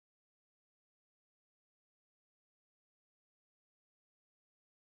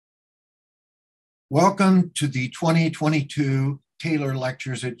Welcome to the 2022 Taylor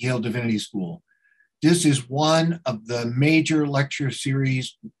Lectures at Yale Divinity School. This is one of the major lecture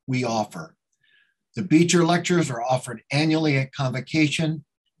series we offer. The Beecher Lectures are offered annually at Convocation,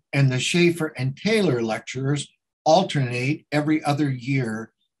 and the Schaefer and Taylor Lectures alternate every other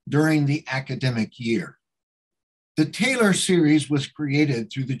year during the academic year. The Taylor series was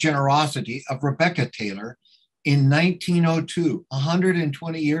created through the generosity of Rebecca Taylor in 1902,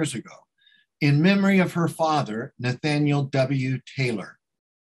 120 years ago, in memory of her father, Nathaniel W. Taylor.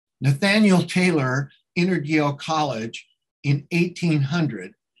 Nathaniel Taylor entered Yale College in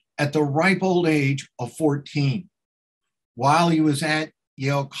 1800 at the ripe old age of 14. While he was at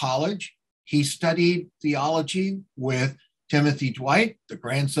Yale College, he studied theology with Timothy Dwight, the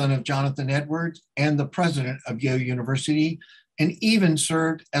grandson of Jonathan Edwards, and the president of Yale University, and even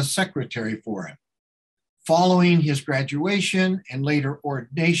served as secretary for him. Following his graduation and later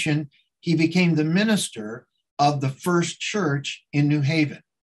ordination, he became the minister of the First Church in New Haven.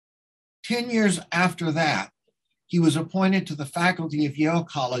 10 years after that, he was appointed to the faculty of Yale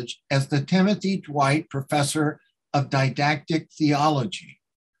College as the Timothy Dwight Professor of Didactic Theology.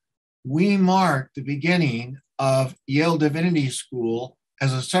 We mark the beginning of Yale Divinity School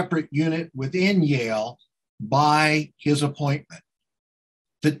as a separate unit within Yale by his appointment.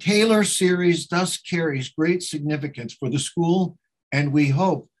 The Taylor series thus carries great significance for the school, and we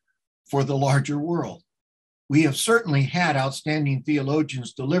hope for the larger world. We have certainly had outstanding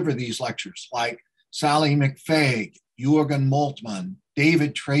theologians deliver these lectures, like Sally McFaig, Jürgen Moltmann,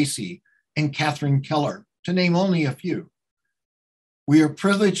 David Tracy, and Catherine Keller, to name only a few. We are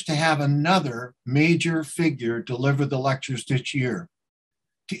privileged to have another major figure deliver the lectures this year.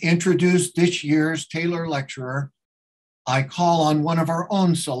 To introduce this year's Taylor lecturer, I call on one of our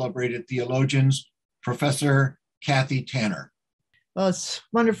own celebrated theologians, Professor Kathy Tanner. Well, it's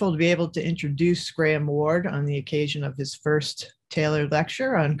wonderful to be able to introduce Graham Ward on the occasion of his first Taylor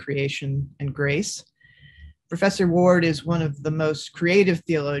lecture on creation and grace. Professor Ward is one of the most creative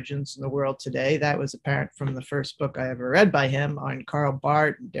theologians in the world today. That was apparent from the first book I ever read by him on Karl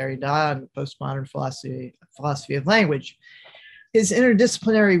Barth and Derrida and the postmodern philosophy of language. His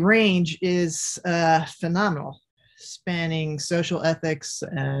interdisciplinary range is phenomenal, spanning social ethics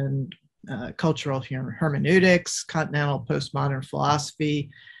and cultural hermeneutics, continental postmodern philosophy,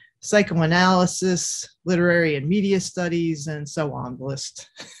 psychoanalysis, literary and media studies, and so on. The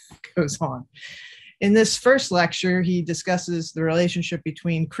list goes on. In this first lecture, he discusses the relationship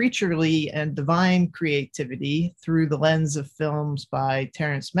between creaturely and divine creativity through the lens of films by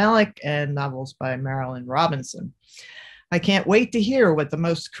Terrence Malick and novels by Marilynne Robinson. I can't wait to hear what the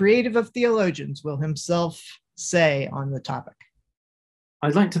most creative of theologians will himself say on the topic.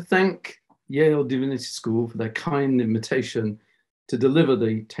 I'd like to thank Yale Divinity School for their kind invitation to deliver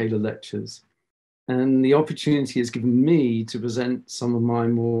the Taylor Lectures, and the opportunity has given me to present some of my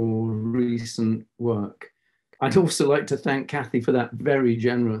more recent work. I'd also like to thank Kathy for that very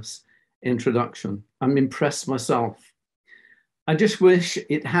generous introduction. I'm impressed myself. I just wish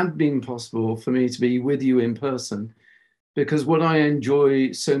it had been possible for me to be with you in person, because what I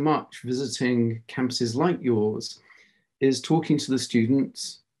enjoy so much visiting campuses like yours is talking to the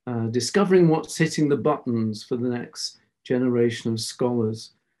students, discovering what's hitting the buttons for the next generation of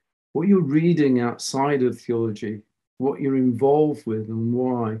scholars, what you're reading outside of theology, what you're involved with and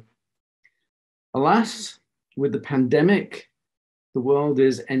why. Alas, with the pandemic, the world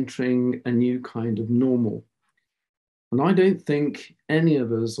is entering a new kind of normal. And I don't think any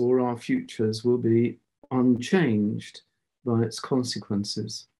of us or our futures will be unchanged by its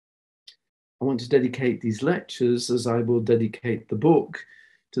consequences. I want to dedicate these lectures, as I will dedicate the book,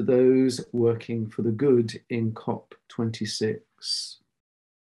 to those working for the good in COP26.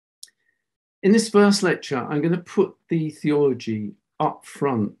 In this first lecture, I'm going to put the theology up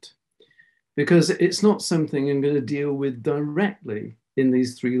front, because it's not something I'm going to deal with directly in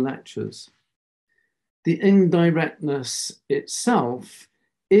these three lectures. The indirectness itself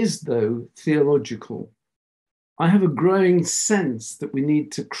is, though, theological. I have a growing sense that we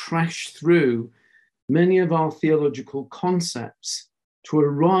need to crash through many of our theological concepts to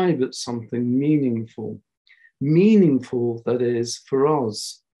arrive at something meaningful. Meaningful, that is, for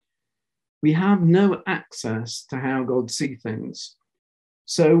us. We have no access to how God sees things,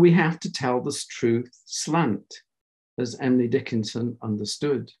 so we have to tell the truth slant, as Emily Dickinson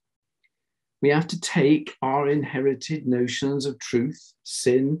understood. We have to take our inherited notions of truth,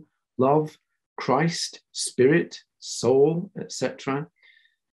 sin, love, Christ, spirit, soul, etc.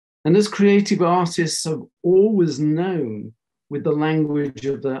 And as creative artists have always known with the language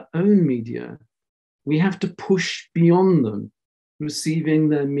of their own media, we have to push beyond them receiving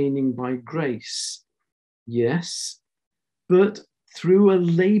their meaning by grace. Yes, but through a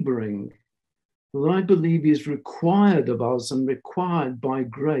laboring that I believe is required of us and required by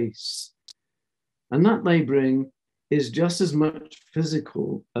grace. And that laboring is just as much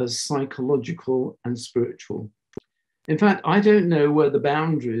physical as psychological and spiritual. In fact, I don't know where the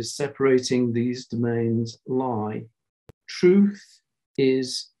boundaries separating these domains lie. Truth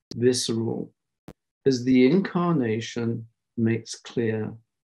is visceral, as the incarnation makes clear.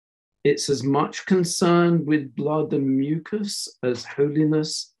 It's as much concerned with blood and mucus as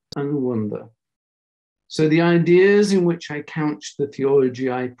holiness and wonder. So the ideas in which I couch the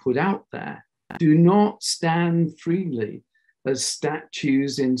theology I put out there do not stand freely as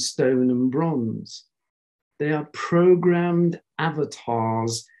statues in stone and bronze. They are programmed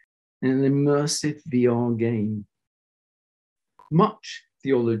avatars in an immersive VR game. Much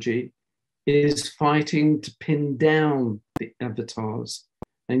theology is fighting to pin down the avatars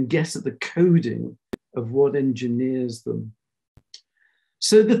and get at the coding of what engineers them.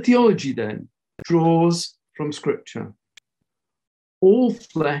 So the theology then draws from Scripture. All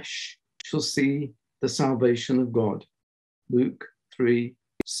flesh shall see the salvation of God. Luke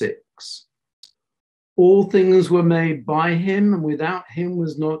 3:6. All things were made by him, and without him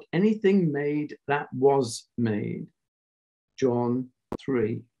was not anything made that was made. John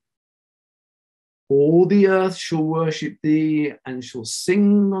 3. All the earth shall worship thee and shall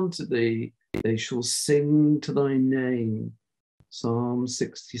sing unto thee. They shall sing to thy name. Psalm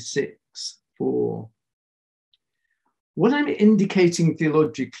 66:4. What I'm indicating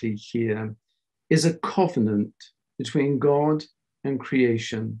theologically here is a covenant between God and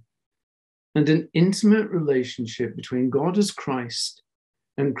creation, and an intimate relationship between God as Christ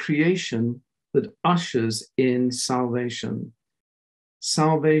and creation that ushers in salvation.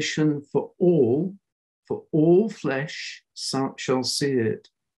 Salvation for all flesh shall see it.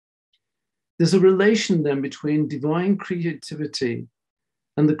 There's a relation then between divine creativity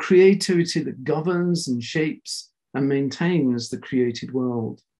and the creativity that governs and shapes and maintains the created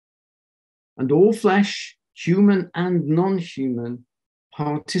world. And all flesh, human and non-human,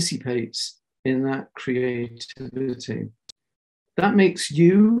 participates in that creativity. That makes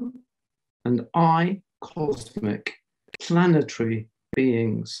you and I cosmic, planetary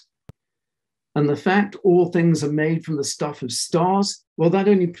beings. And the fact all things are made from the stuff of stars, well, that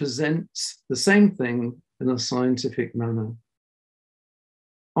only presents the same thing in a scientific manner.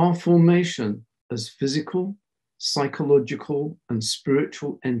 Our formation as physical, psychological, and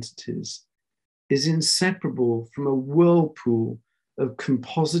spiritual entities is inseparable from a whirlpool of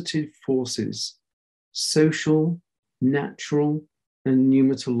composited forces, social, natural, and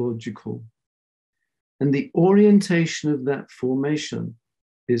pneumatological. And the orientation of that formation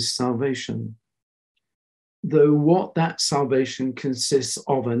is salvation. Though what that salvation consists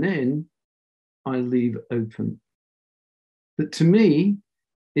of and in, I leave open. But to me,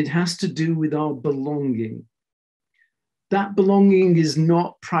 it has to do with our belonging. That belonging is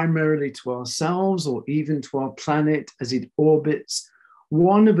not primarily to ourselves or even to our planet as it orbits,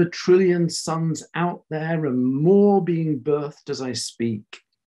 one of a trillion suns out there and more being birthed as I speak.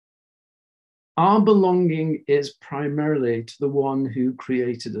 Our belonging is primarily to the one who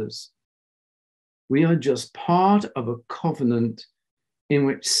created us. We are just part of a covenant in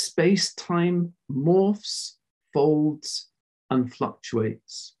which space-time morphs, folds, and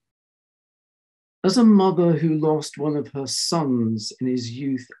fluctuates. As a mother who lost one of her sons in his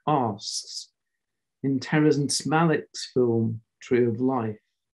youth asks, in Terrence Malick's film, Tree of Life,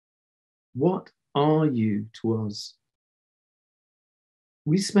 what are you to us?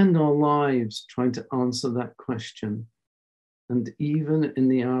 We spend our lives trying to answer that question, and even in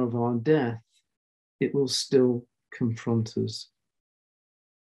the hour of our death, it will still confront us.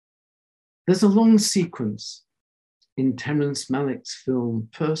 There's a long sequence in Terrence Malick's film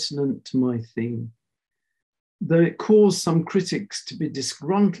pertinent to my theme, though it caused some critics to be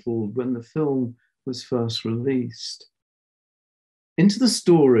disgruntled when the film was first released. Into the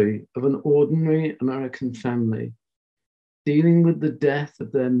story of an ordinary American family dealing with the death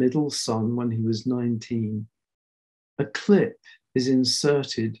of their middle son when he was 19, a clip is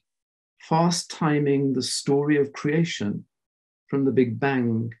inserted, fast timing the story of creation from the Big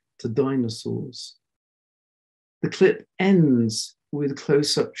Bang to dinosaurs. The clip ends with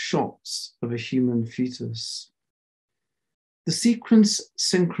close-up shots of a human fetus. The sequence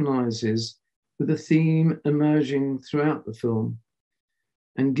synchronizes with a theme emerging throughout the film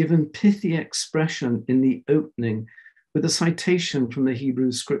and given pithy expression in the opening with a citation from the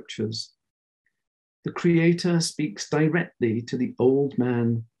Hebrew scriptures. The creator speaks directly to the old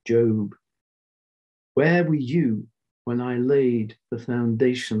man, Job. Where were you when I laid the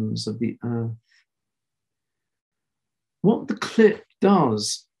foundations of the earth. What the clip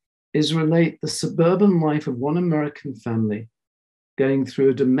does is relate the suburban life of one American family going through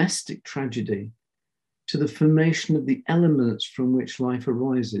a domestic tragedy to the formation of the elements from which life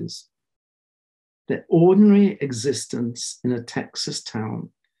arises. Their ordinary existence in a Texas town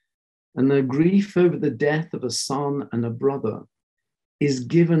and their grief over the death of a son and a brother is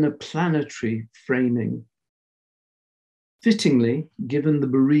given a planetary framing. Fittingly, given the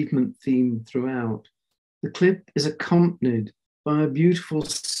bereavement theme throughout, the clip is accompanied by a beautiful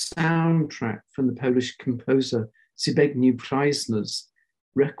soundtrack from the Polish composer Zbigniew Preisler's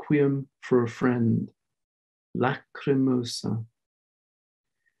Requiem for a Friend, Lacrimosa.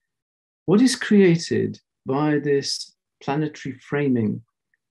 What is created by this planetary framing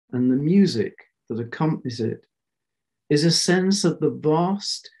and the music that accompanies it is a sense of the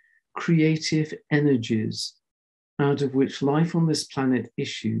vast creative energies out of which life on this planet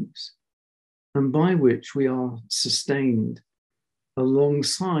issues and by which we are sustained.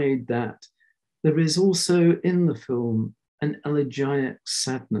 Alongside that, there is also in the film an elegiac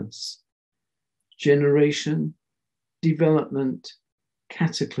sadness. Generation, development,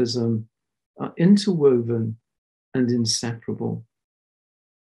 cataclysm are interwoven and inseparable.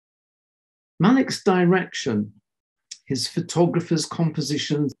 Malik's direction, his photographer's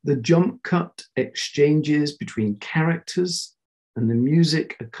compositions, the jump cut exchanges between characters and the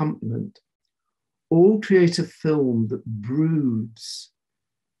music accompaniment all create a film that broods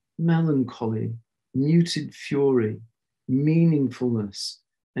melancholy, muted fury, meaningfulness,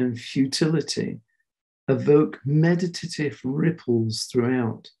 and futility, evoke meditative ripples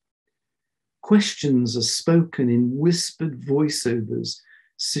throughout. Questions are spoken in whispered voiceovers,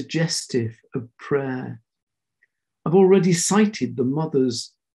 suggestive of prayer. I've already cited the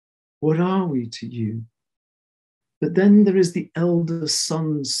mother's, "What are we to you?" But then there is the elder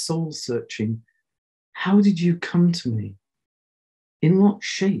son's soul searching. How did you come to me? In what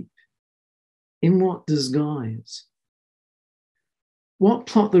shape? In what disguise? What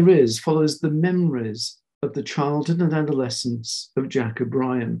plot there is follows the memories of the childhood and adolescence of Jack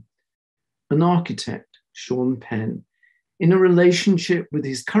O'Brien, an architect, Sean Penn, in a relationship with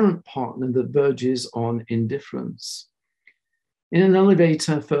his current partner that verges on indifference. In an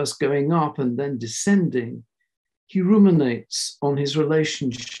elevator, first going up and then descending, he ruminates on his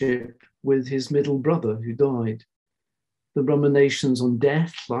relationship with his middle brother who died. The ruminations on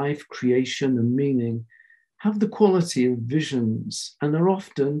death, life, creation, and meaning have the quality of visions and are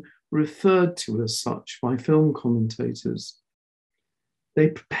often referred to as such by film commentators. They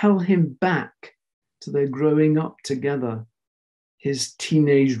propel him back to their growing up together, his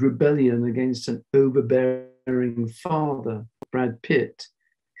teenage rebellion against an overbearing father, Brad Pitt,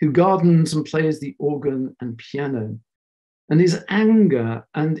 who gardens and plays the organ and piano, and his anger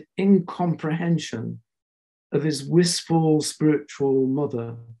and incomprehension of his wistful spiritual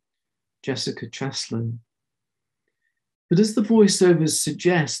mother, Jessica Chastain. But as the voiceovers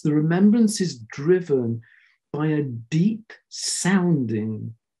suggest, the remembrance is driven by a deep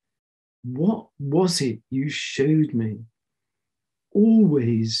sounding, "What was it you showed me?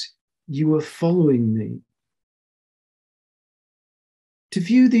 Always you were following me." To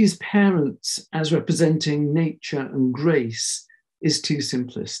view these parents as representing nature and grace is too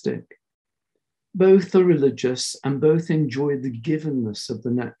simplistic. Both are religious and both enjoy the givenness of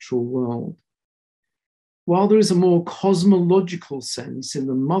the natural world. While there is a more cosmological sense in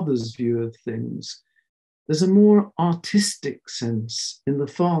the mother's view of things, there's a more artistic sense in the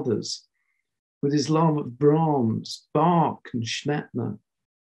father's, with his love of Brahms, Bach, and Schnettner.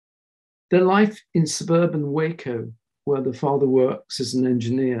 Their life in suburban Waco, where the father works as an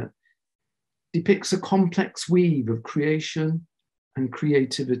engineer, depicts a complex weave of creation and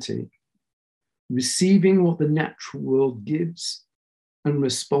creativity, receiving what the natural world gives and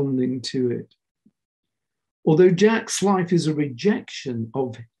responding to it. Although Jack's life is a rejection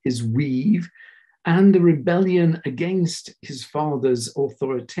of his weave and a rebellion against his father's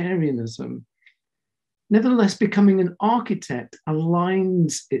authoritarianism, nevertheless, becoming an architect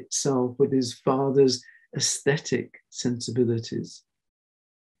aligns itself with his father's aesthetic sensibilities.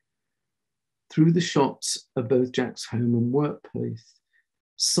 Through the shots of both Jack's home and workplace,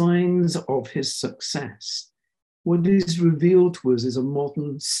 signs of his success, what is revealed to us is a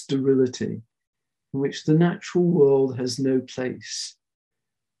modern sterility in which the natural world has no place.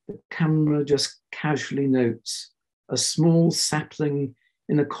 The camera just casually notes a small sapling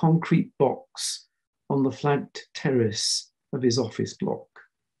in a concrete box on the flagged terrace of his office block.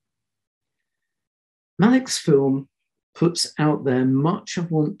 Malik's film puts out there much of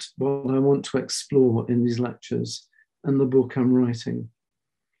what I want to explore in these lectures and the book I'm writing.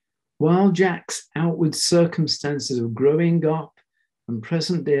 While Jack's outward circumstances of growing up and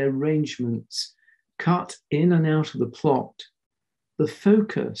present-day arrangements cut in and out of the plot, the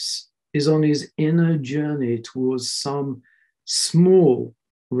focus is on his inner journey towards some small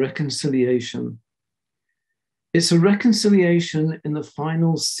reconciliation. It's a reconciliation in the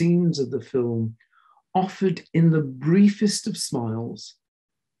final scenes of the film, offered in the briefest of smiles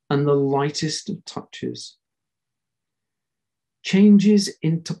and the lightest of touches. Changes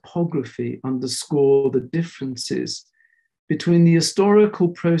in topography underscore the differences between the historical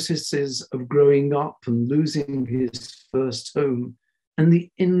processes of growing up and losing his first home and the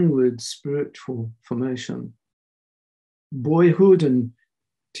inward spiritual formation. Boyhood and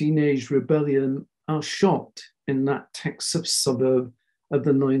teenage rebellion are shot in that Texas suburb of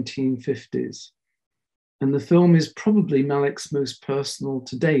the 1950s. And the film is probably Malik's most personal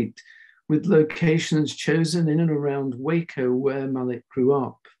to date, with locations chosen in and around Waco, where Malik grew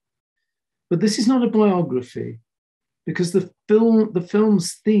up. But this is not a biography, because the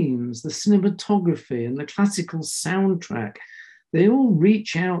film's themes, the cinematography, and the classical soundtrack, they all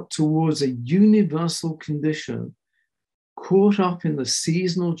reach out towards a universal condition, caught up in the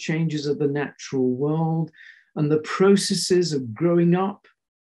seasonal changes of the natural world and the processes of growing up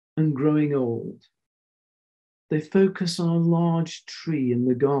and growing old. They focus on a large tree in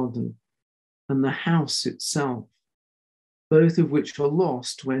the garden and the house itself, both of which are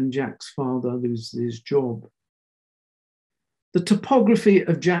lost when Jack's father loses his job. The topography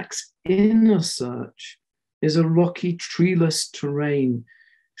of Jack's inner search is a rocky, treeless terrain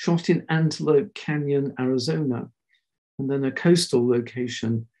shot in Antelope Canyon, Arizona, and then a coastal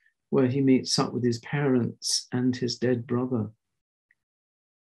location where he meets up with his parents and his dead brother.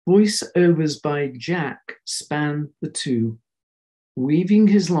 Voiceovers by Jack span the two, weaving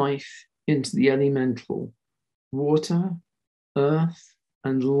his life into the elemental, water, earth,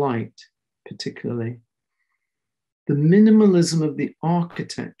 and light particularly. The minimalism of the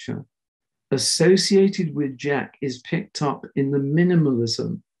architecture associated with Jack is picked up in the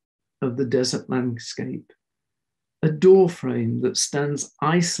minimalism of the desert landscape. A door frame that stands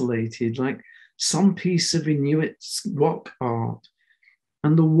isolated like some piece of Inuit rock art,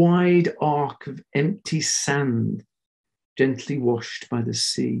 and the wide arc of empty sand gently washed by the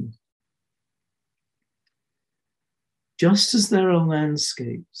sea. Just as there are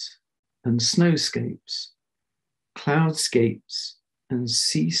landscapes and snowscapes, cloudscapes and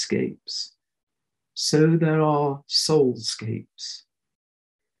seascapes, so there are soulscapes.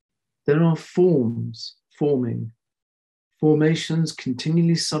 There are forms forming, formations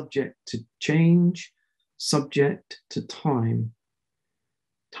continually subject to change, subject to time.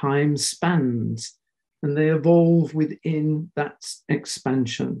 Time spans and they evolve within that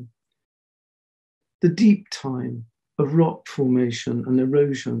expansion. The deep time of rock formation and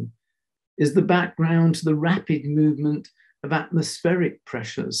erosion is the background to the rapid movement of atmospheric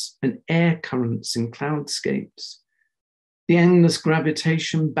pressures and air currents in cloudscapes, the endless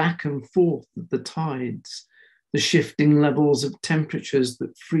gravitation back and forth of the tides, the shifting levels of temperatures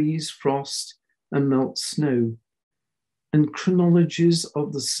that freeze frost and melt snow, and chronologies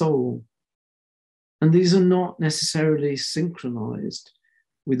of the soul. And these are not necessarily synchronized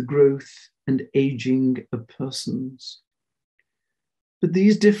with growth and aging of persons. But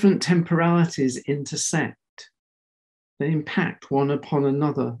these different temporalities intersect. They impact one upon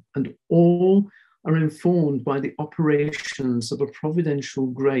another, and all are informed by the operations of a providential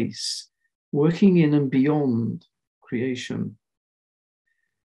grace working in and beyond creation.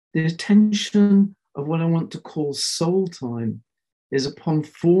 The attention of what I want to call soul time is upon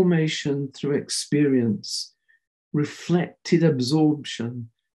formation through experience, reflected absorption,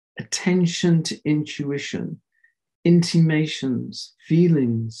 attention to intuition, intimations,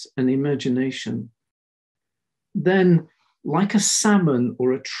 feelings, and imagination. Then, like a salmon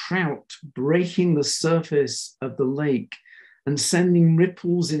or a trout breaking the surface of the lake and sending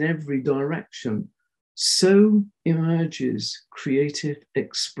ripples in every direction, so emerges creative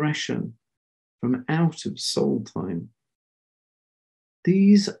expression from out of soul time.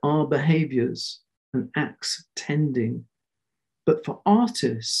 These are behaviors and acts of tending, but for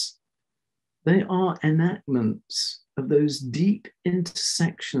artists, they are enactments of those deep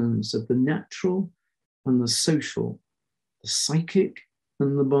intersections of the natural and the social, the psychic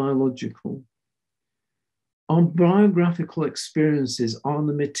and the biological. Our biographical experiences are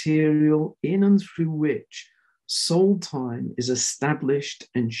the material in and through which soul time is established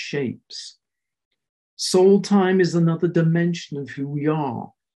and shapes. Soul time is another dimension of who we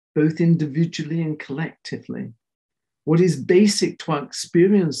are, both individually and collectively. What is basic to our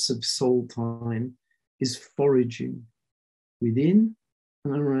experience of soul time is foraging, within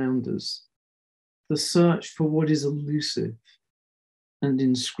and around us, the search for what is elusive and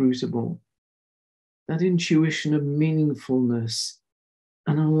inscrutable, that intuition of meaningfulness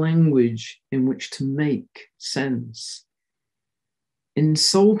and a language in which to make sense. In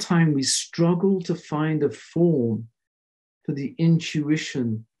soul time, we struggle to find a form for the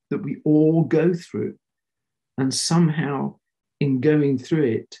intuition that we all go through, and somehow in going through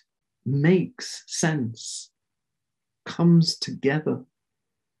it makes sense, comes together,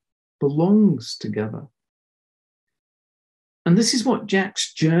 belongs together. And this is what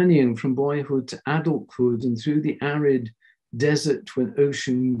Jack's journeying from boyhood to adulthood and through the arid desert to an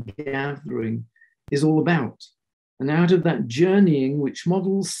ocean gathering is all about. And out of that journeying, which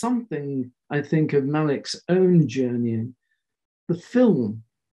models something, I think, of Malik's own journeying, the film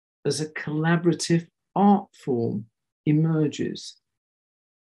as a collaborative art form emerges.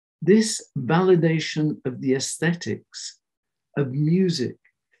 This validation of the aesthetics of music,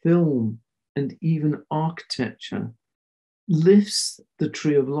 film, and even architecture lifts the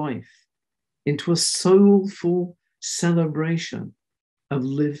tree of life into a soulful celebration of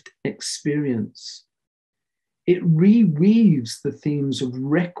lived experience. It reweaves the themes of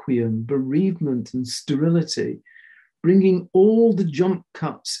requiem, bereavement, and sterility, bringing all the jump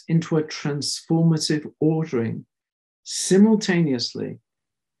cuts into a transformative ordering, simultaneously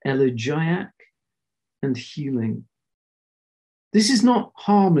elegiac and healing. This is not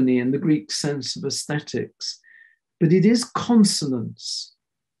harmony in the Greek sense of aesthetics, but it is consonance,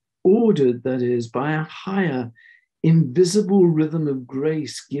 ordered, that is, by a higher, invisible rhythm of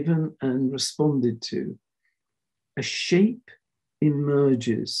grace given and responded to. A shape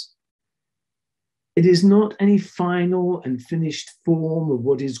emerges. It is not any final and finished form of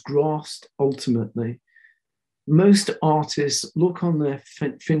what is grasped ultimately. Most artists look on their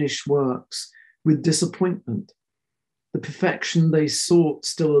finished works with disappointment. The perfection they sought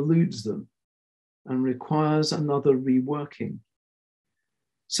still eludes them and requires another reworking.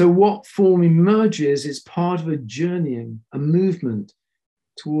 So what form emerges is part of a journeying, a movement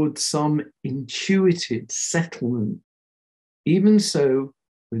towards some intuited settlement. Even so,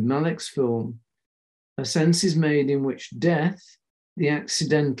 with Malik's film, a sense is made in which death, the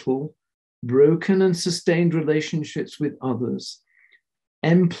accidental, broken and sustained relationships with others,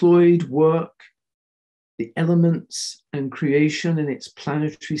 employed work, the elements and creation in its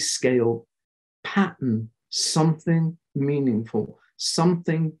planetary scale pattern something meaningful,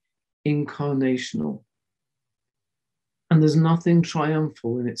 something incarnational. And there's nothing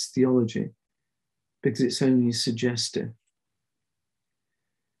triumphal in its theology because it's only suggestive.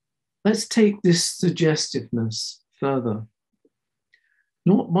 Let's take this suggestiveness further,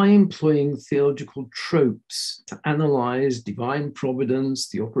 not by employing theological tropes to analyze divine providence,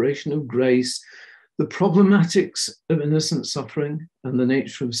 the operation of grace, the problematics of innocent suffering and the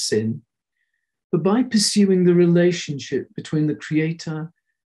nature of sin, but by pursuing the relationship between the creator,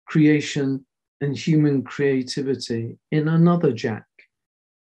 creation, and human creativity in another Jack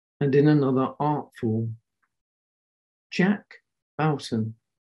and in another art form. Jack Boughton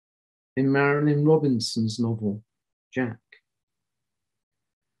in Marilyn Robinson's novel, Jack.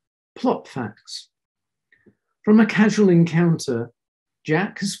 Plot facts. From a casual encounter,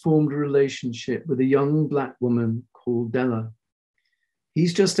 Jack has formed a relationship with a young Black woman called Della.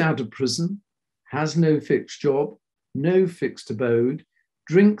 He's just out of prison, has no fixed job, no fixed abode,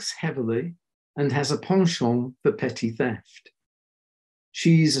 drinks heavily, and has a penchant for petty theft.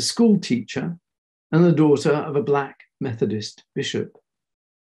 She's a school teacher and the daughter of a Black Methodist bishop.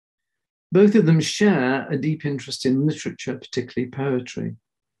 Both of them share a deep interest in literature, particularly poetry.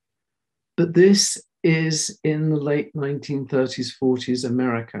 But this is in the late 1930s, 40s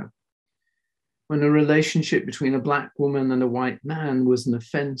America, when a relationship between a Black woman and a white man was an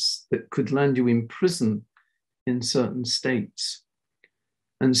offense that could land you in prison in certain states,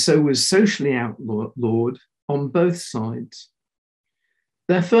 and so was socially outlawed on both sides.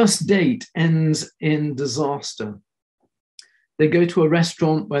 Their first date ends in disaster. They go to a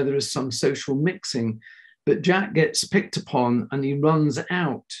restaurant where there is some social mixing, but Jack gets picked upon and he runs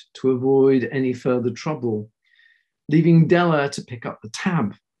out to avoid any further trouble, leaving Della to pick up the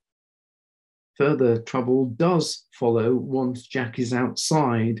tab. Further trouble does follow once Jack is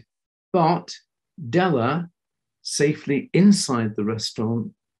outside, but Della, safely inside the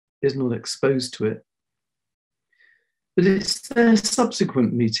restaurant, is not exposed to it. But it's their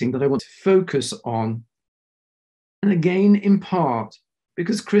subsequent meeting that I want to focus on, and again in part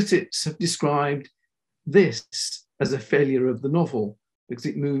because critics have described this as a failure of the novel because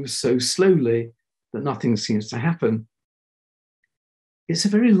it moves so slowly that nothing seems to happen. It's a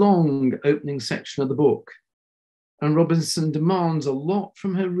very long opening section of the book, and Robinson demands a lot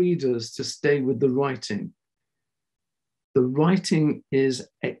from her readers to stay with the writing. The writing is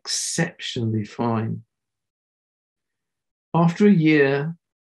exceptionally fine. After a year,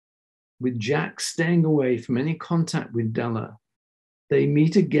 with Jack staying away from any contact with Della, they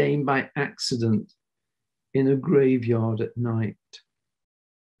meet again by accident in a graveyard at night.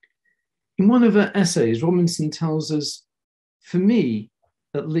 In one of her essays, Robinson tells us, for me,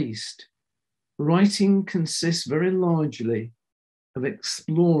 at least, writing consists very largely of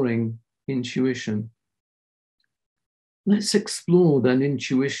exploring intuition. Let's explore that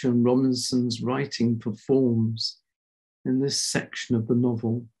intuition Robinson's writing performs in this section of the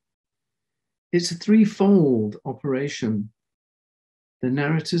novel. It's a threefold operation: the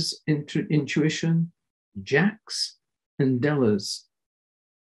narrator's intuition, Jack's, and Della's.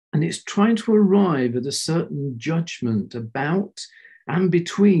 And it's trying to arrive at a certain judgment about and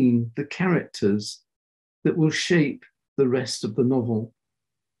between the characters that will shape the rest of the novel.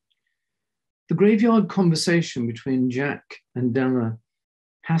 The graveyard conversation between Jack and Della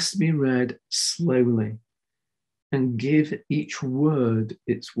has to be read slowly and give each word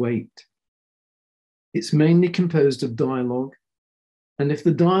its weight. It's mainly composed of dialogue, and if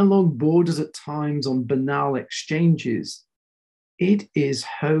the dialogue borders at times on banal exchanges, it is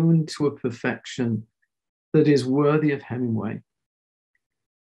honed to a perfection that is worthy of Hemingway.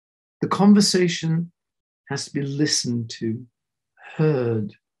 The conversation has to be listened to,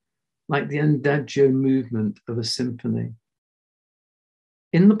 heard, like the andagio movement of a symphony.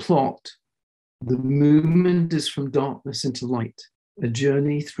 In the plot, the movement is from darkness into light, a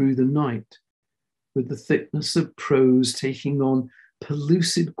journey through the night, with the thickness of prose taking on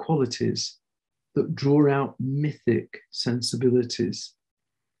pellucid qualities that draw out mythic sensibilities.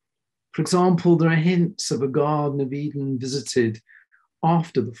 For example, there are hints of a Garden of Eden visited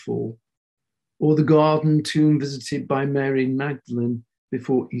after the fall, or the garden tomb visited by Mary Magdalene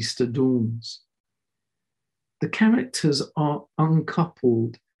before Easter dawns. The characters are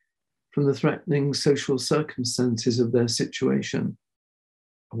uncoupled from the threatening social circumstances of their situation.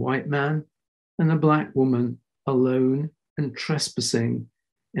 A white man and a black woman alone and trespassing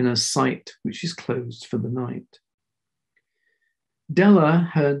in a site which is closed for the night. Della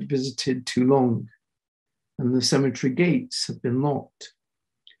had visited too long, and the cemetery gates have been locked.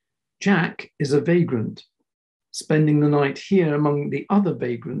 Jack is a vagrant, spending the night here among the other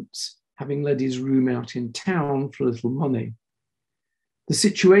vagrants, having let his room out in town for a little money. The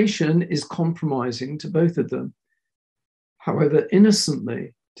situation is compromising to both of them. However,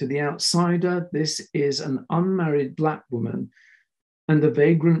 innocently, to the outsider, this is an unmarried black woman and a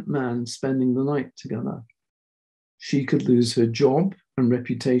vagrant man spending the night together. She could lose her job and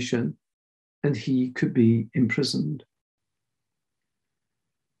reputation, and he could be imprisoned.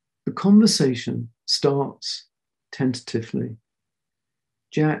 The conversation starts tentatively.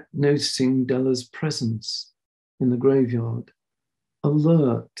 Jack noticing Della's presence in the graveyard,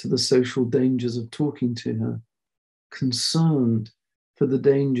 alert to the social dangers of talking to her, concerned for the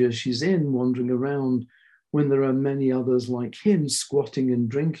danger she's in wandering around when there are many others like him squatting and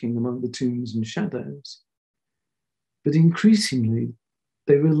drinking among the tombs and shadows. But increasingly,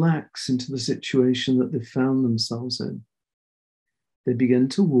 they relax into the situation that they found themselves in. They begin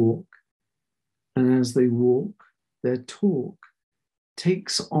to walk, and as they walk, their talk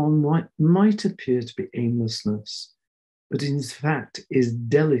takes on what might appear to be aimlessness, but in fact is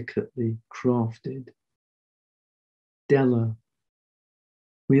delicately crafted. Della,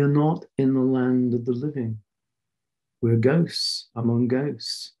 we are not in the land of the living. We're ghosts among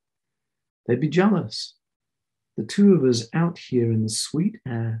ghosts. They'd be jealous. The two of us out here in the sweet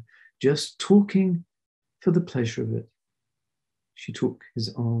air, just talking for the pleasure of it. She took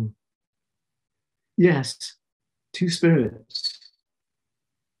his arm. Yes, two spirits.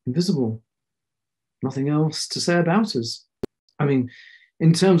 Invisible. Nothing else to say about us. I mean,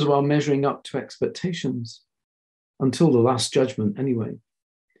 in terms of our measuring up to expectations. Until the last judgment, anyway.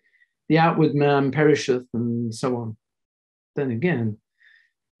 The outward man perisheth, and so on. Then again,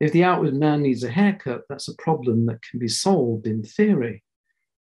 if the outward man needs a haircut, that's a problem that can be solved in theory.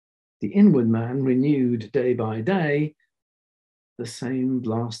 The inward man, renewed day by day, the same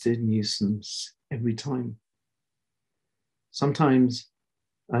blasted nuisance every time. Sometimes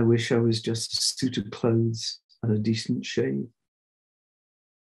I wish I was just a suit of clothes and a decent shave.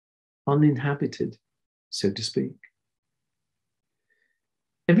 Uninhabited, so to speak.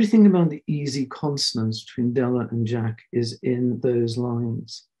 Everything about the easy consonance between Della and Jack is in those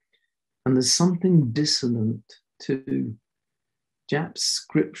lines. And there's something dissonant too. Jack's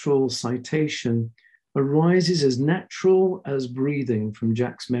scriptural citation arises as natural as breathing from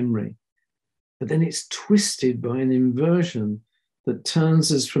Jack's memory. but then it's twisted by an inversion that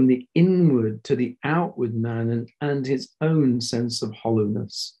turns us from the inward to the outward man and his own sense of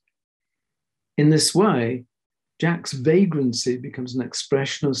hollowness. In this way, Jack's vagrancy becomes an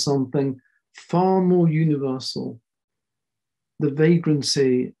expression of something far more universal, the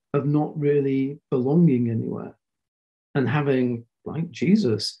vagrancy of not really belonging anywhere and having, like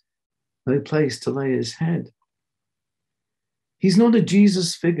Jesus, no place to lay his head. He's not a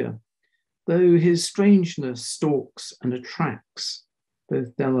Jesus figure, though his strangeness stalks and attracts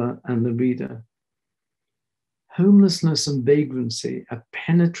both Della and the reader. Homelessness and vagrancy are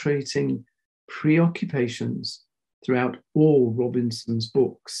penetrating preoccupations throughout all Robinson's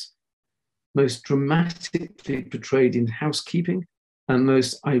books, most dramatically portrayed in Housekeeping and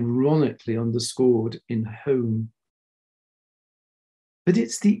most ironically underscored in Home. But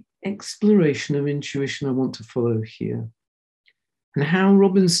it's the exploration of intuition I want to follow here, and how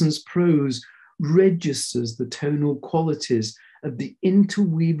Robinson's prose registers the tonal qualities of the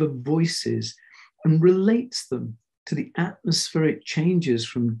interweave voices and relates them to the atmospheric changes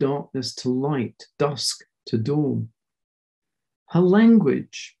from darkness to light, dusk to dawn. Her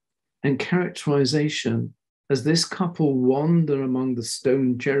language and characterization as this couple wander among the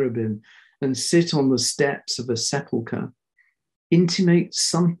stone cherubim and sit on the steps of a sepulchre intimates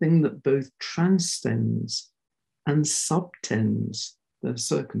something that both transcends and subtends their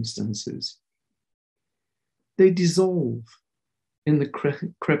circumstances. They dissolve in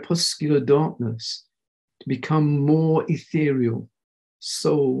the crepuscular darkness to become more ethereal,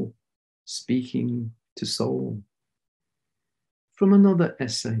 soul speaking to soul. From another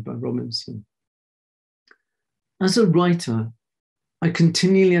essay by Robinson. As a writer, I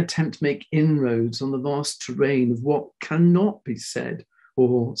continually attempt to make inroads on the vast terrain of what cannot be said,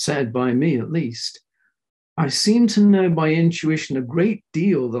 or said by me at least. I seem to know by intuition a great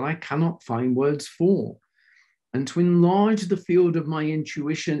deal that I cannot find words for, and to enlarge the field of my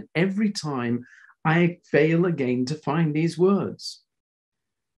intuition every time I fail again to find these words.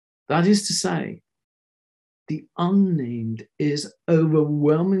 That is to say, the unnamed is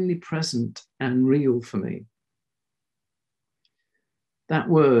overwhelmingly present and real for me. That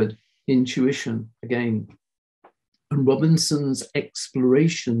word, intuition, again, and Robinson's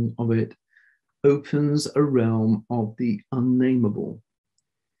exploration of it opens a realm of the unnameable.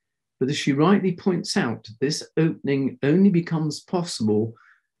 But as she rightly points out, this opening only becomes possible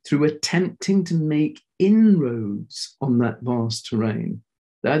through attempting to make inroads on that vast terrain.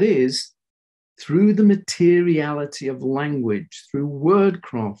 That is, through the materiality of language, through word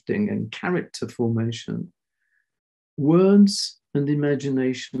crafting and character formation. Words and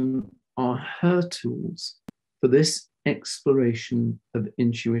imagination are her tools for this exploration of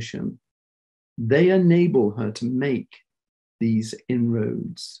intuition. They enable her to make these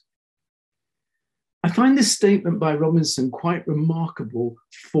inroads. I find this statement by Robinson quite remarkable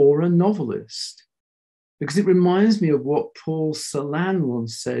for a novelist, because it reminds me of what Paul Celan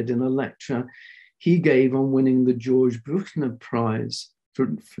once said in a lecture he gave on winning the George Bruckner Prize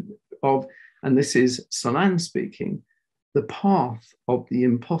and this is Celan speaking, the path of the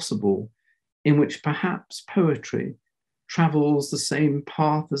impossible, in which perhaps poetry travels the same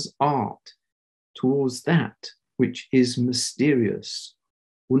path as art towards that which is mysterious,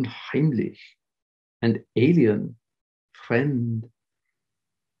 unheimlich, and alien, fremd.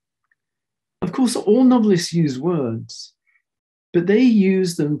 Of course, all novelists use words, but they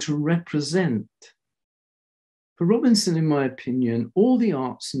use them to represent. For Robinson, in my opinion, all the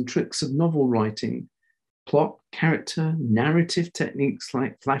arts and tricks of novel writing, plot, character, narrative techniques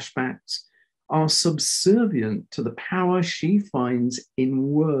like flashbacks, are subservient to the power she finds in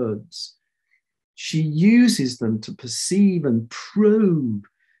words. She uses them to perceive and probe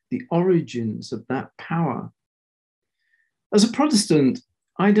the origins of that power. As a Protestant,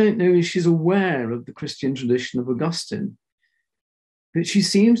 I don't know if she's aware of the Christian tradition of Augustine, but she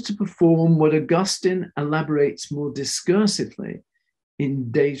seems to perform what Augustine elaborates more discursively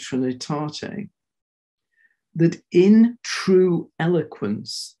in De Trinitate, that in true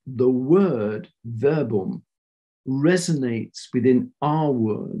eloquence, the word, verbum, resonates within our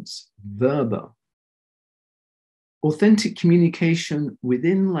words, verba. Authentic communication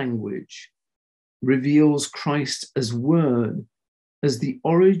within language reveals Christ as word, as the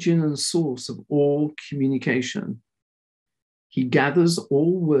origin and source of all communication. He gathers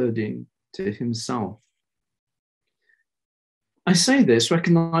all wording to himself. I say this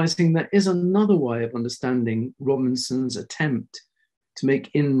recognizing there is another way of understanding Robinson's attempt to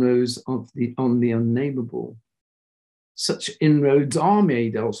make inroads on the unnameable. Such inroads are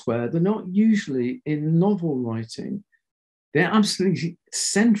made elsewhere. They're not usually in novel writing. They're absolutely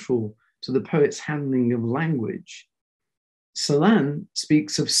central to the poet's handling of language. Celan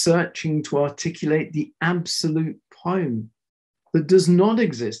speaks of searching to articulate the absolute poem that does not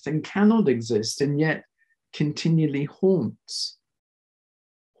exist and cannot exist, and yet continually haunts,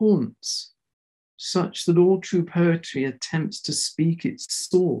 such that all true poetry attempts to speak its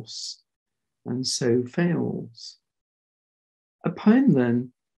source and so fails. A poem,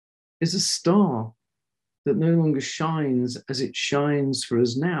 then, is a star that no longer shines as it shines for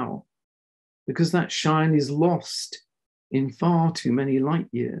us now, because that shine is lost in far too many light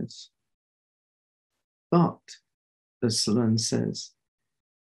years. But, as Celan says,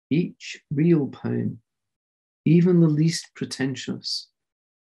 each real poem, even the least pretentious,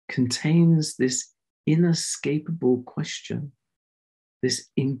 contains this inescapable question, this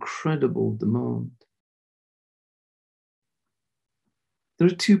incredible demand. There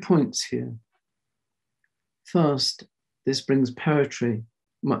are 2 points here. First, this brings poetry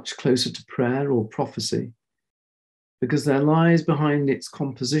much closer to prayer or prophecy, because there lies behind its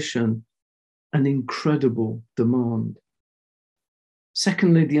composition an incredible demand.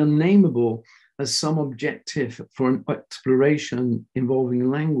 Secondly, the unnameable as some objective for an exploration involving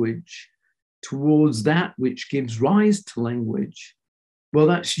language towards that which gives rise to language, well,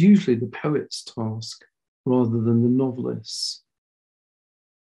 that's usually the poet's task rather than the novelist's.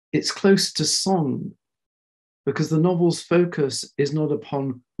 It's closer to song because the novel's focus is not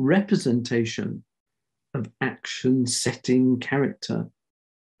upon representation of action, setting, character,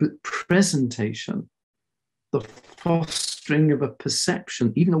 but presentation, the fostering of a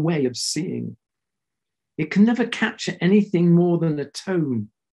perception, even a way of seeing. It can never capture anything more than a tone,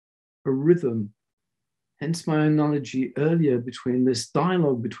 a rhythm. Hence my analogy earlier between this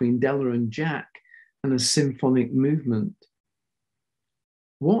dialogue between Della and Jack and a symphonic movement.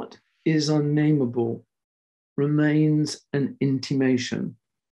 What is unnameable remains an intimation,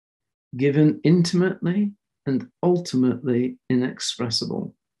 given intimately and ultimately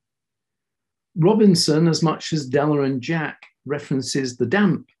inexpressible. Robinson, as much as Della and Jack, references the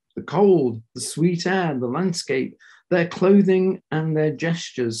damp, the cold, the sweet air, the landscape, their clothing and their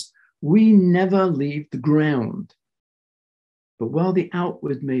gestures. We never leave the ground. But while the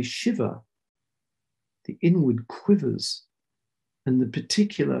outward may shiver, the inward quivers, and the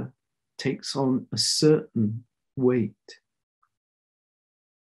particular takes on a certain weight.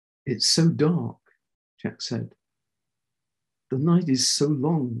 It's so dark, Jack said. The night is so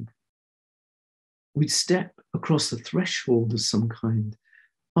long. We'd step across a threshold of some kind,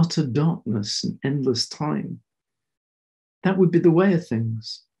 utter darkness and endless time. That would be the way of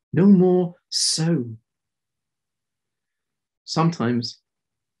things, no more so. Sometimes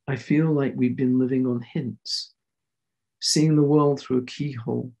I feel like we've been living on hints, seeing the world through a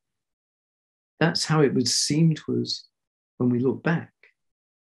keyhole. That's how it would seem to us when we look back.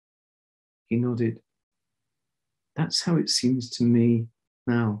 He nodded. That's how it seems to me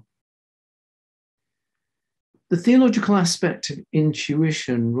now. The theological aspect of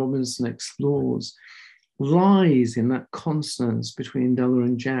intuition Robinson explores lies in that consonance between Della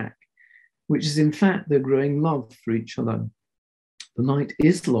and Jack, which is in fact their growing love for each other. The night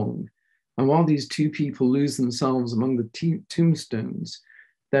is long, and while these two people lose themselves among the tombstones,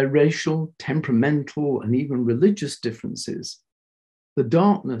 their racial, temperamental, and even religious differences, the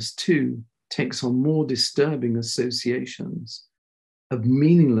darkness too takes on more disturbing associations of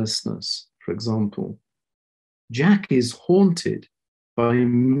meaninglessness, for example. Jack is haunted by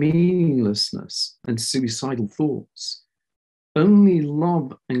meaninglessness and suicidal thoughts. Only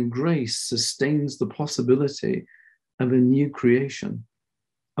love and grace sustains the possibility of a new creation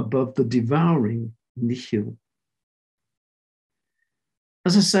above the devouring nihil.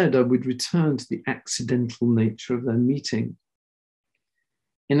 As I said, I would return to the accidental nature of their meeting.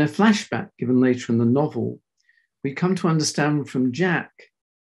 In a flashback given later in the novel, we come to understand from Jack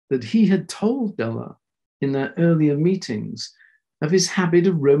that he had told Della in their earlier meetings of his habit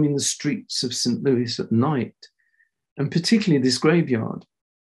of roaming the streets of St. Louis at night, and particularly this graveyard.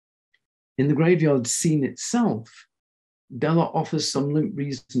 In the graveyard scene itself, Della offers some limp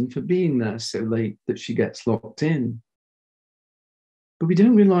reason for being there so late that she gets locked in. But we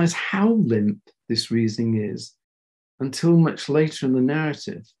don't realize how limp this reasoning is until much later in the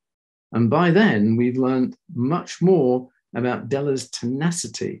narrative. And by then, we've learned much more about Della's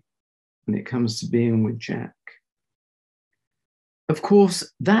tenacity when it comes to being with Jack. Of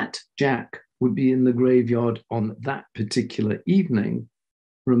course, that Jack would be in the graveyard on that particular evening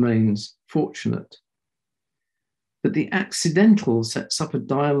remains fortunate. But the accidental sets up a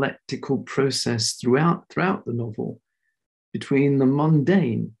dialectical process throughout the novel between the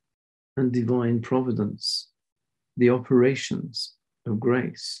mundane and divine providence, the operations of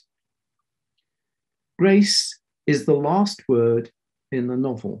grace. Grace is the last word in the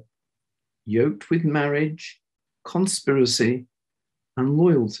novel, yoked with marriage, conspiracy, and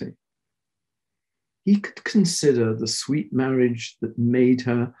loyalty. He could consider the sweet marriage that made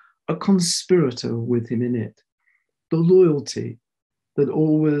her a conspirator with him in it, the loyalty that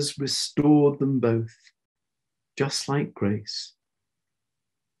always restored them both, just like grace.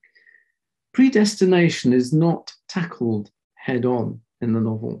 Predestination is not tackled head-on in the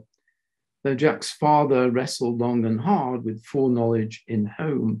novel, though Jack's father wrestled long and hard with foreknowledge in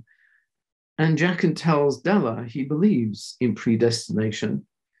home, and Jack tells Della he believes in predestination,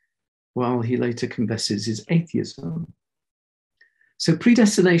 while he later confesses his atheism. So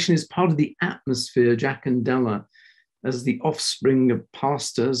predestination is part of the atmosphere Jack and Della, as the offspring of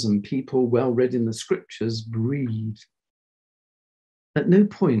pastors and people well read in the scriptures, breathe. At no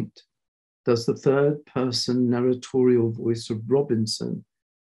point does the third-person narratorial voice of Robinson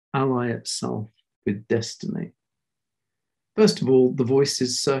ally itself with destiny. First of all, the voice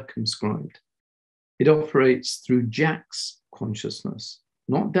is circumscribed. It operates through Jack's consciousness,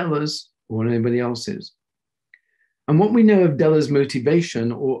 not Della's or anybody else's. And what we know of Della's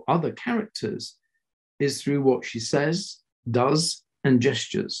motivation or other characters is through what she says, does, and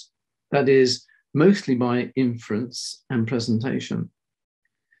gestures. That is, mostly by inference and presentation.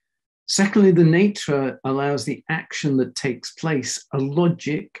 Secondly, the nature allows the action that takes place a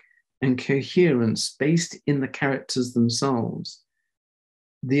logic and coherence based in the characters themselves.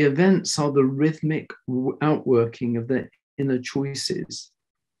 The events are the rhythmic outworking of their inner choices,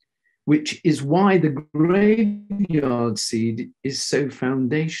 which is why the graveyard seed is so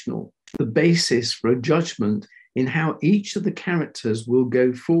foundational, the basis for a judgment in how each of the characters will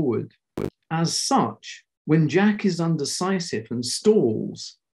go forward. As such, when Jack is undecisive and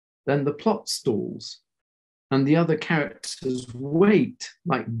stalls, then the plot stalls, and the other characters wait,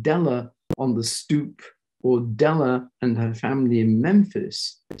 like Della on the stoop or Della and her family in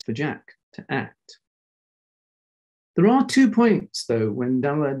Memphis, for Jack to act. There are 2 points, though, when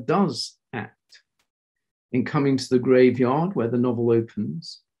Della does act: in coming to the graveyard where the novel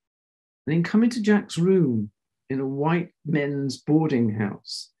opens, and in coming to Jack's room in a white men's boarding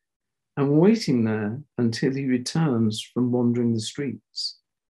house and waiting there until he returns from wandering the streets.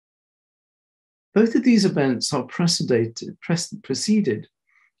 Both of these events are preceded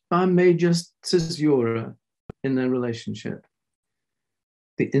by a major caesura in their relationship.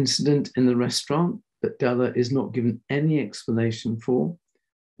 The incident in the restaurant that Della is not given any explanation for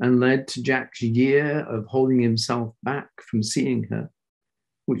and led to Jack's year of holding himself back from seeing her,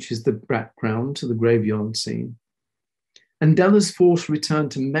 which is the background to the graveyard scene. And Della's forced return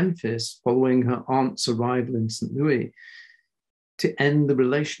to Memphis following her aunt's arrival in St. Louis to end the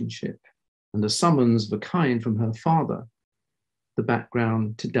relationship, and a summons of a kind from her father, the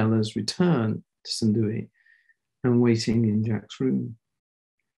background to Della's return to St. Louis and waiting in Jack's room.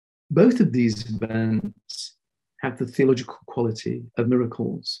 Both of these events have the theological quality of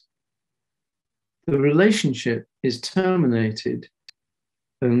miracles. The relationship is terminated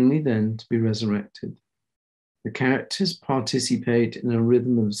only then to be resurrected. The characters participate in a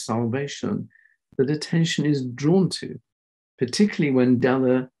rhythm of salvation that attention is drawn to, particularly when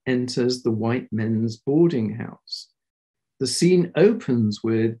Della enters the white men's boarding house. The scene opens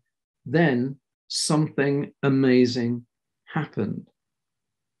with, "Then something amazing happened."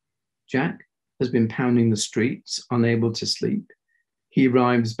 Jack has been pounding the streets, unable to sleep. He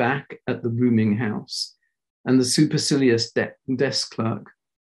arrives back at the rooming house, and the supercilious desk clerk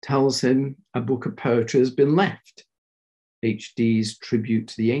tells him a book of poetry has been left, H.D.'s Tribute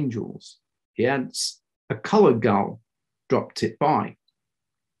to the Angels. He adds, "A colored gull dropped it by."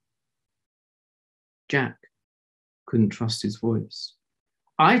 Jack couldn't trust his voice.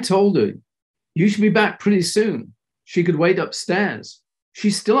 "I told her you should be back pretty soon. She could wait upstairs.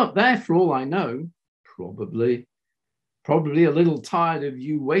 She's still up there for all I know. Probably a little tired of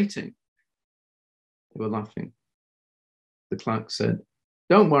you waiting." They were laughing. The clerk said,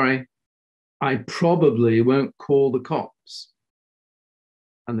 "Don't worry, I probably won't call the cops."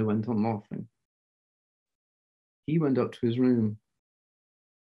 And they went on laughing. He went up to his room,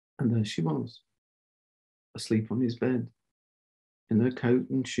 and there she was, asleep on his bed, in her coat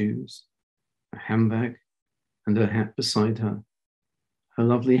and shoes, a handbag and her hat beside her, her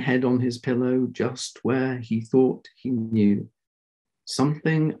lovely head on his pillow just where he thought he knew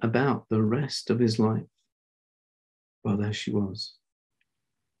something about the rest of his life. Well, there she was.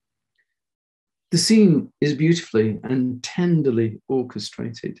 The scene is beautifully and tenderly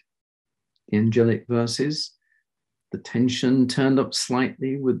orchestrated. The angelic verses, the tension turned up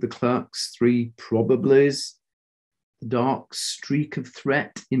slightly with the clerk's 3 probablys, the dark streak of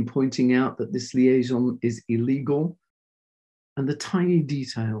threat in pointing out that this liaison is illegal, and the tiny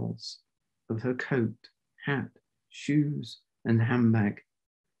details of her coat, hat, shoes, and handbag,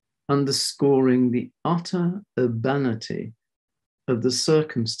 underscoring the utter urbanity of the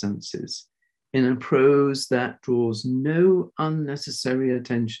circumstances in a prose that draws no unnecessary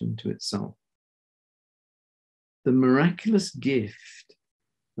attention to itself. The miraculous gift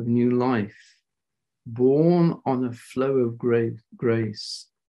of new life, born on a flow of grace,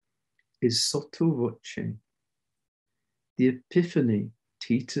 is sotto voce. The epiphany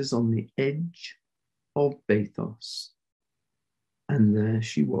teeters on the edge of bathos. And there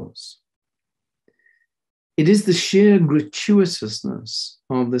she was. It is the sheer gratuitousness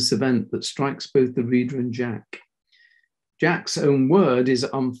of this event that strikes both the reader and Jack. Jack's own word is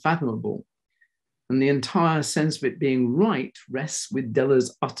unfathomable, and the entire sense of it being right rests with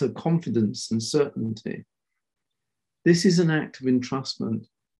Della's utter confidence and certainty. This is an act of entrustment,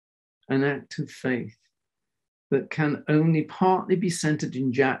 an act of faith that can only partly be centered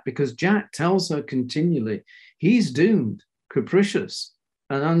in Jack, because Jack tells her continually he's doomed, capricious,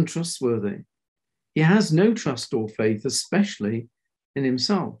 and untrustworthy. He has no trust or faith, especially in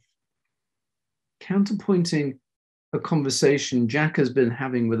himself. Counterpointing a conversation Jack has been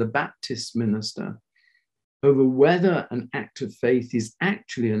having with a Baptist minister over whether an act of faith is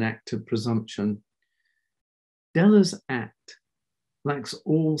actually an act of presumption, Della's act lacks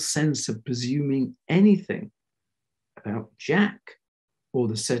all sense of presuming anything about Jack or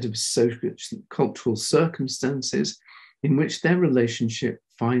the set of social, cultural circumstances in which their relationship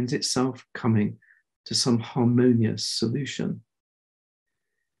finds itself coming to some harmonious solution.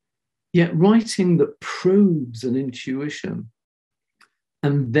 Yet writing that probes an intuition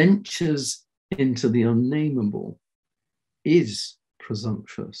and ventures into the unnameable is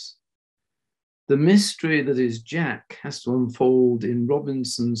presumptuous. The mystery that is Jack has to unfold in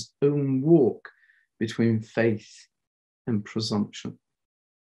Robinson's own walk between faith and presumption.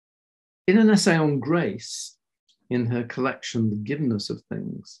 In an essay on grace, in her collection, The Givenness of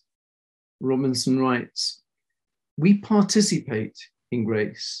Things, Robinson writes, "We participate in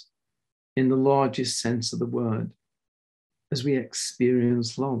grace in the largest sense of the word, as we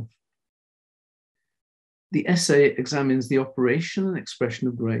experience love." The essay examines the operation and expression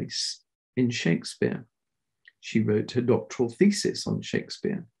of grace in Shakespeare. She wrote her doctoral thesis on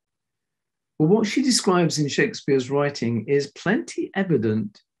Shakespeare. Well, what she describes in Shakespeare's writing is plenty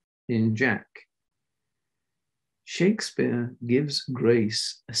evident in Jack. Shakespeare gives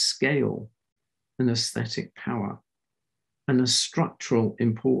grace a scale, an aesthetic power, and a structural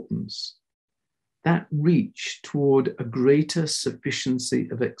importance that reach toward a greater sufficiency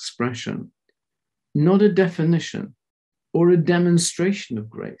of expression, not a definition or a demonstration of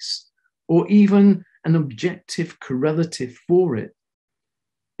grace, or even an objective correlative for it,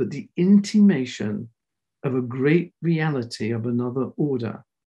 but the intimation of a great reality of another order,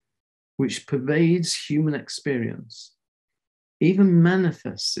 which pervades human experience, even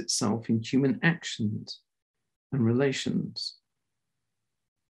manifests itself in human actions and relations.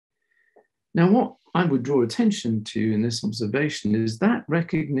 Now, what I would draw attention to in this observation is that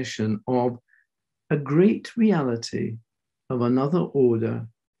recognition of a great reality of another order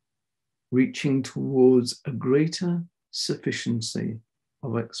reaching towards a greater sufficiency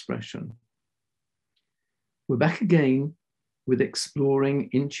of expression. We're back again with exploring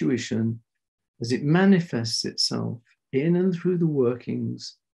intuition as it manifests itself in and through the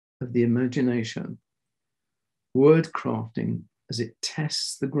workings of the imagination, word crafting as it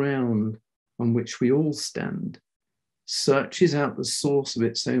tests the ground on which we all stand, searches out the source of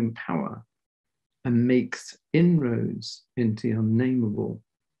its own power, and makes inroads into the unnameable.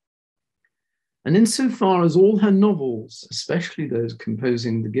 And insofar as all her novels, especially those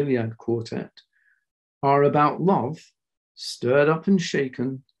composing the Gilead Quartet, are about love, stirred up and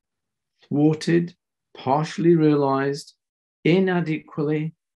shaken, thwarted, partially realized,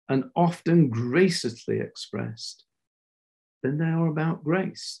 inadequately, and often graciously expressed, then they are about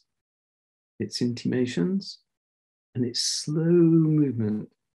grace, its intimations, and its slow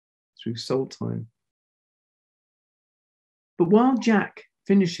movement through soul time. But while Jack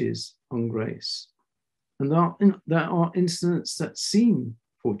finishes on grace, and there are incidents that seem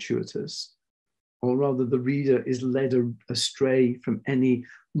fortuitous, or rather the reader is led astray from any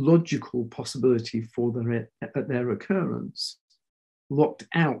logical possibility for their occurrence, locked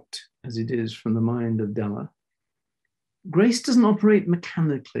out as it is from the mind of Della, grace doesn't operate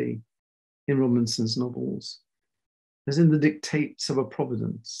mechanically in Robinson's novels, as in the dictates of a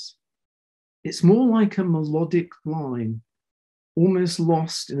providence. It's more like a melodic line, almost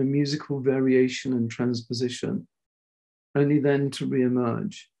lost in a musical variation and transposition, only then to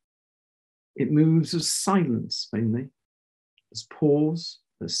re-emerge. It moves as silence mainly, as pause,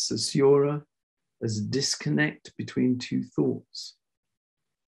 as caesura, as disconnect between two thoughts.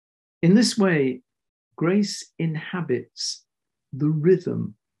 In this way, grace inhabits the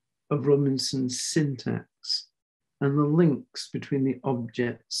rhythm of Robinson's syntax and the links between the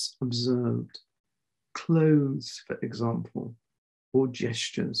objects observed, clothes, for example, or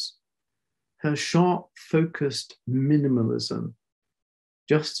gestures. Her sharp, focused minimalism,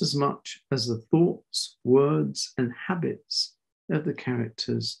 just as much as the thoughts, words, and habits of the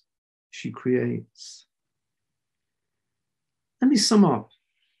characters she creates. Let me sum up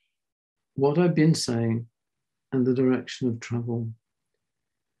what I've been saying and the direction of travel.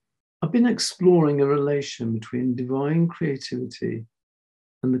 I've been exploring a relation between divine creativity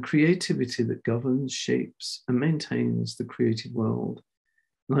and the creativity that governs, shapes, and maintains the created world.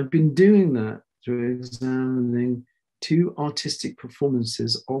 And I've been doing that through examining two artistic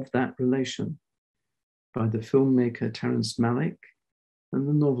performances of that relation by the filmmaker Terrence Malick and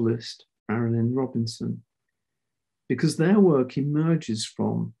the novelist Marilynne Robinson, because their work emerges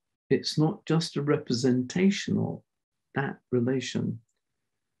from, it's not just a representation of that relation.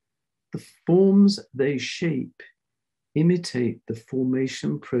 The forms they shape imitate the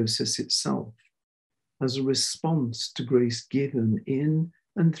formation process itself as a response to grace given in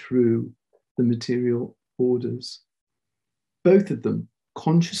and through the material orders. Both of them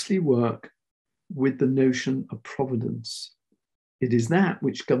consciously work with the notion of providence. It is that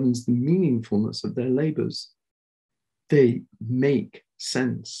which governs the meaningfulness of their labors. They make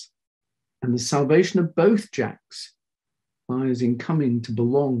sense. And the salvation of both Jacks lies in coming to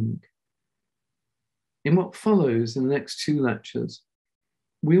belong. In what follows in the next two lectures,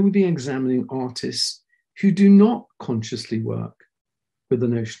 we will be examining artists who do not consciously work with the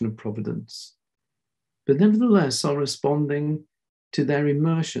notion of providence, but nevertheless are responding to their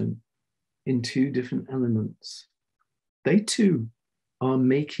immersion in two different elements. They too are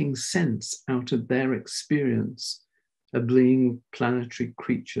making sense out of their experience of being planetary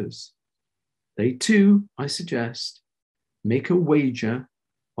creatures. They too, I suggest, make a wager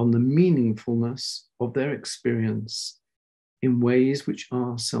on the meaningfulness of their experience in ways which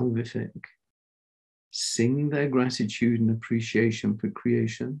are salvific, sing their gratitude and appreciation for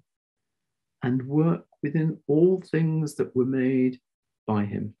creation, and work within all things that were made by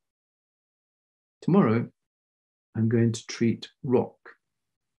him. Tomorrow, I'm going to treat rock,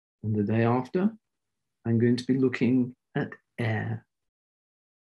 and the day after, I'm going to be looking at air.